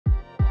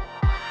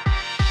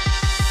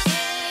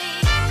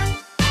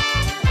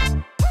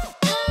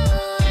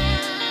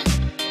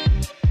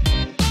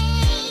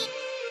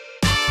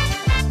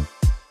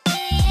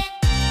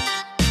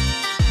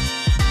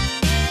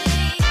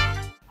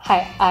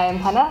I'm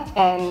Hana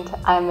and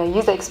I'm a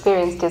user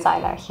experience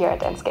designer here at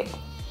Enscape.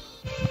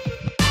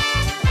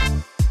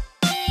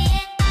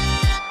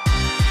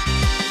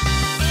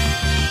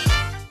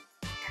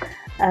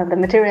 The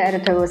Material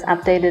Editor was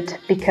updated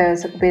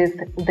because with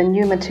the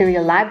new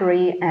Material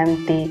library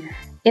and the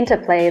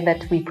interplay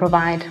that we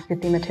provide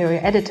with the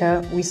Material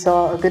Editor, we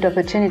saw a good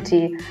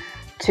opportunity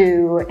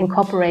to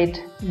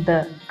incorporate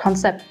the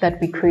concept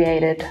that we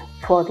created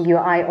for the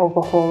UI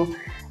overhaul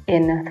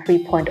in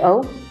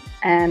 3.0.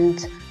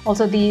 And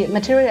also the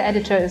Material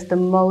Editor is the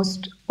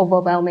most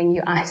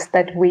overwhelming UIs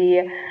that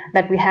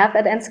we have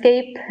at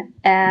Enscape,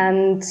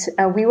 and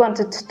we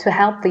wanted to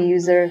help the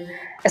user,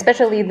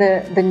 especially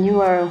the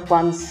newer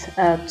ones,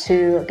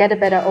 to get a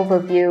better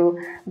overview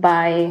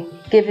by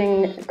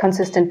giving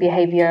consistent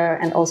behavior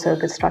and also a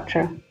good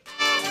structure.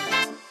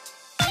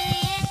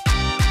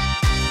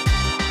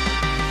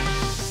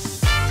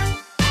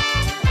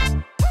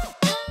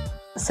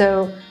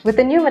 So with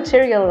the new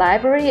Material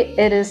library,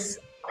 it is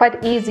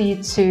quite easy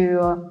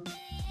to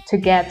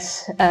get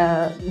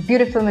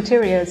beautiful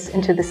materials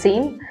into the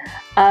scene,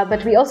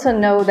 but we also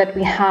know that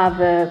we have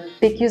a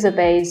big user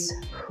base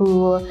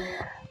who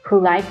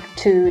like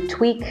to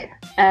tweak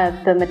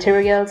the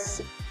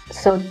materials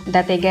so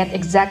that they get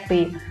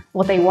exactly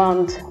what they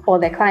want or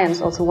their clients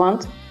also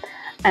want.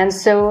 And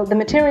so the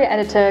Material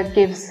Editor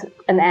gives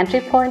an entry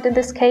point in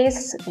this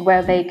case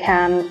where they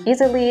can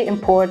easily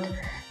import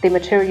the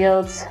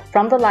materials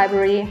from the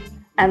library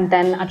and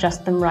then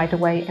adjust them right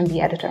away in the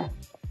editor.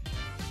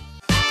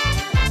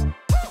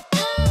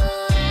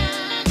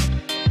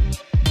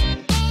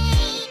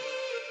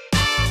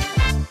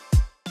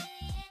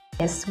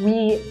 Yes,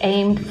 we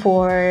aimed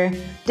for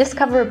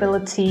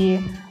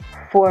discoverability,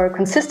 for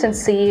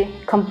consistency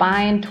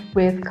combined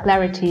with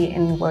clarity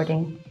in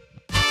wording.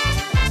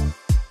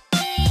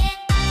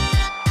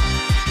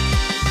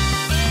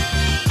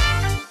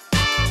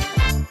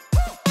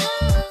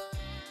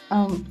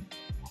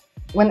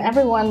 When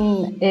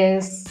everyone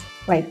is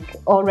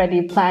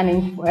already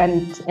planning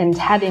and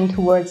heading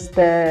towards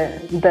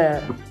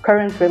the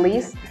current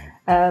release,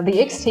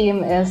 the X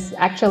team is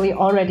actually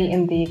already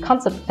in the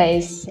concept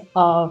phase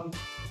of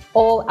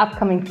all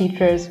upcoming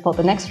features for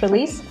the next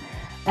release,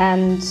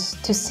 and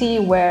to see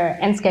where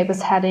Enscape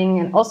is heading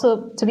and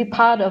also to be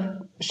part of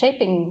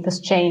shaping this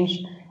change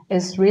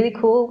is really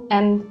cool.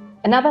 And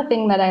another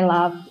thing that I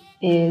love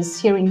is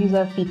hearing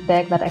user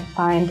feedback that I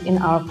find in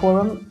our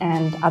forum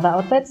and other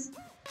outlets,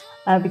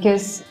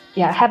 because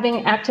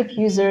having active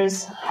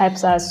users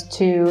helps us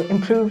to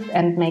improve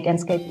and make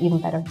Enscape even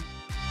better.